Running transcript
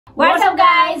What's up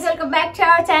guys, welcome back to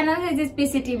our channel. This is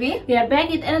PCTV. We are back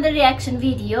with another reaction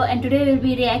video, and today we'll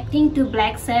be reacting to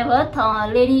Black Sabbath,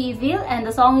 Lady Evil, and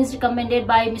the song is recommended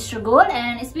by Mr. Gold.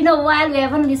 And it's been a while we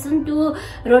haven't listened to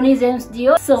Ronnie James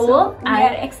Dio, so we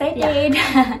are excited.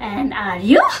 Yeah. And are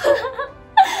you?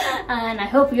 And I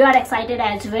hope you are excited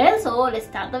as well, so let's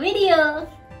start the video.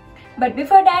 But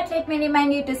before that, let me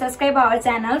remind you to subscribe our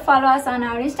channel, follow us on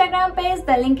our Instagram page,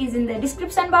 the link is in the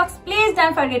description box. Please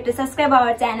don't forget to subscribe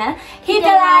our channel, hit a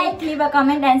like, leave a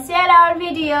comment and share our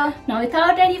video. Now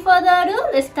without any further ado,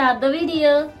 let's start the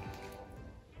video.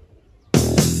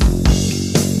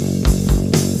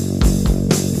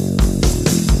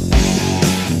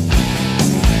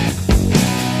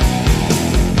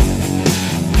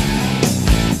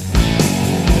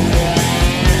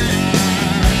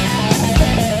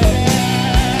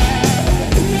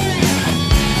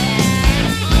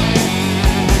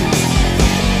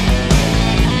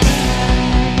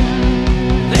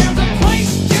 There's a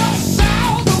place just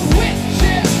south of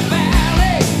Witches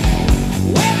Valley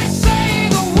where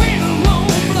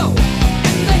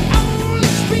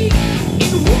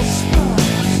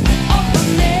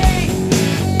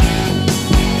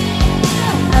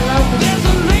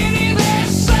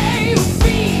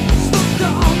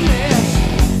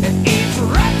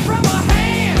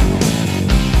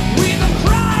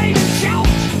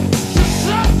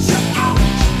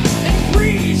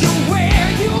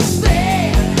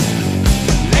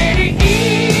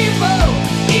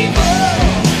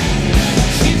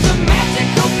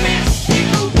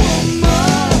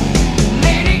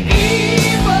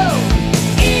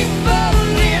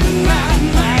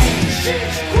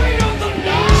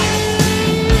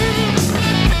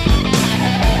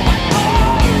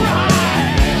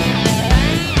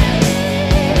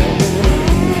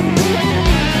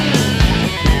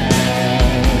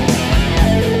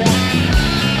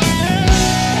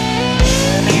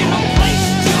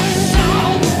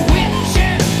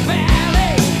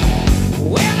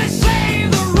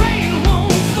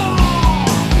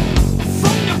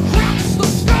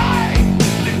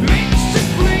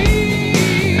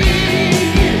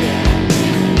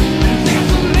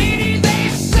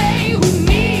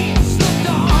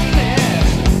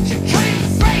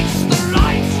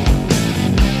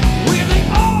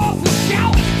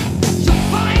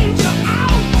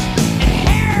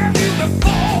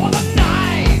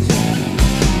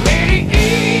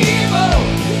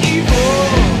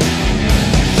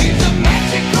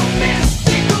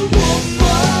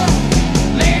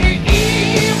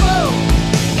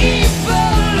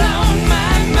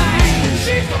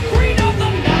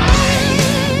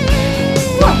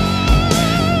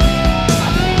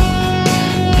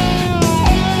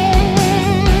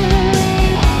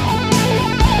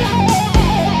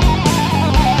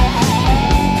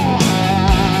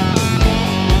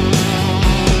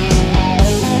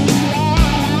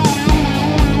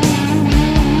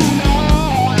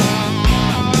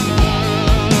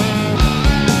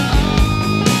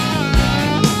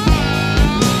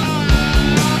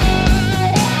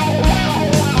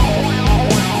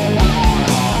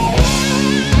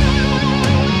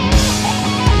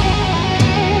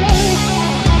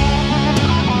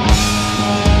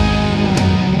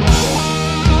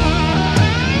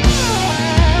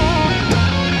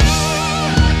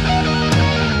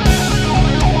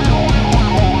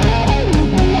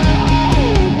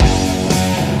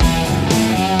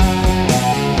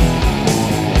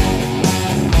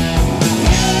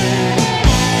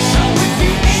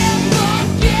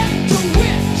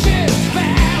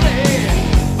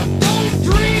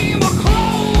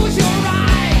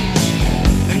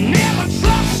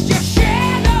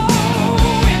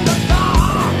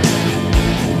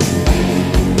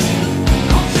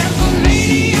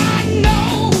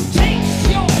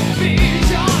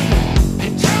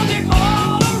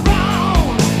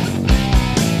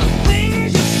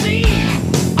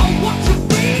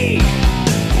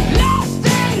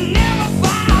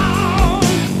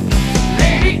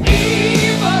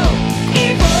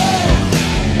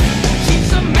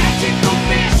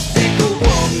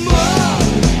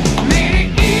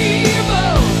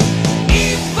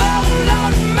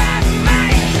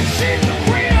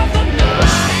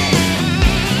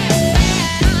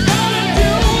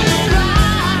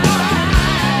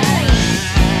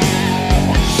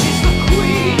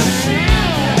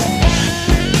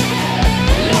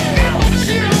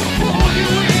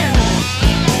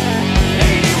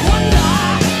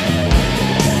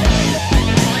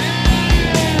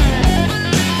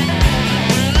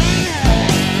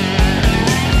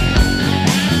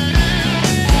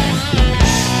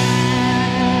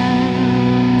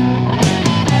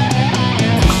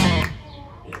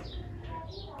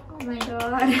Oh my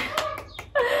god.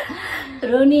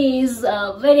 Ronnie is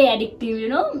very addictive, you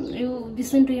know. You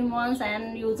listen to him once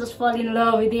and you just fall in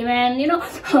love with him. And you know,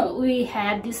 we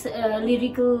had this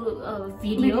lyrical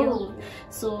video,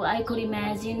 so I could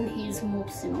imagine his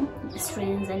moves, you know,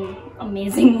 strange and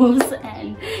amazing moves,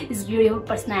 and his beautiful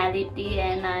personality.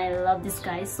 And I love this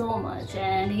guy so much.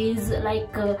 And he's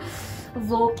like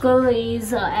vocal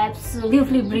is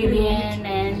absolutely brilliant,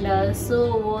 and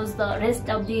so was the rest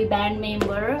of the band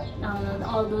member.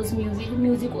 All those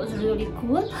music was really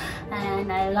cool,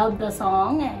 and I love the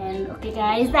song. And okay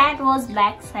guys, that was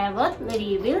Black Sabbath, Very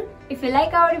Evil. If you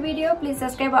like our video, please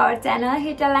subscribe our channel,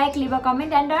 hit a like, leave a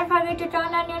comment, and don't forget to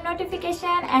turn on your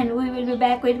notification. And we will be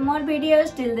back with more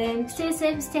videos. Till then, Stay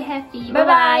safe, stay happy. bye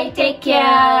bye, take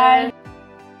care.